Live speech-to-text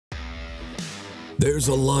There's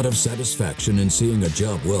a lot of satisfaction in seeing a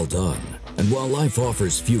job well done. And while life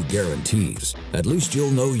offers few guarantees, at least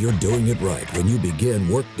you'll know you're doing it right when you begin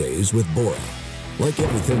work days with BORA. Like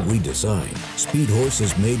everything we design, Speedhorse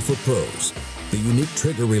is made for pros. The unique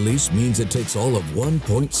trigger release means it takes all of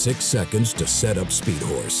 1.6 seconds to set up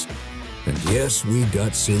Speedhorse. And yes, we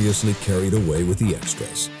got seriously carried away with the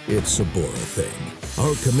extras. It's a BORA thing.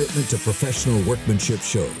 Our commitment to professional workmanship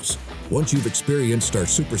shows. Once you've experienced our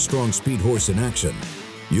super strong Speedhorse in action,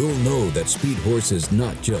 you'll know that Speedhorse is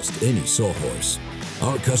not just any sawhorse.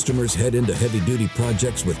 Our customers head into heavy-duty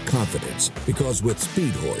projects with confidence because with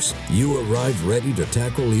Speedhorse, you arrive ready to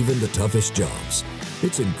tackle even the toughest jobs.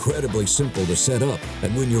 It's incredibly simple to set up,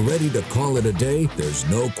 and when you're ready to call it a day, there's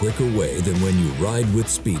no quicker way than when you ride with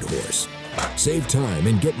Speedhorse. Save time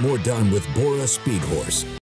and get more done with BORA Speedhorse.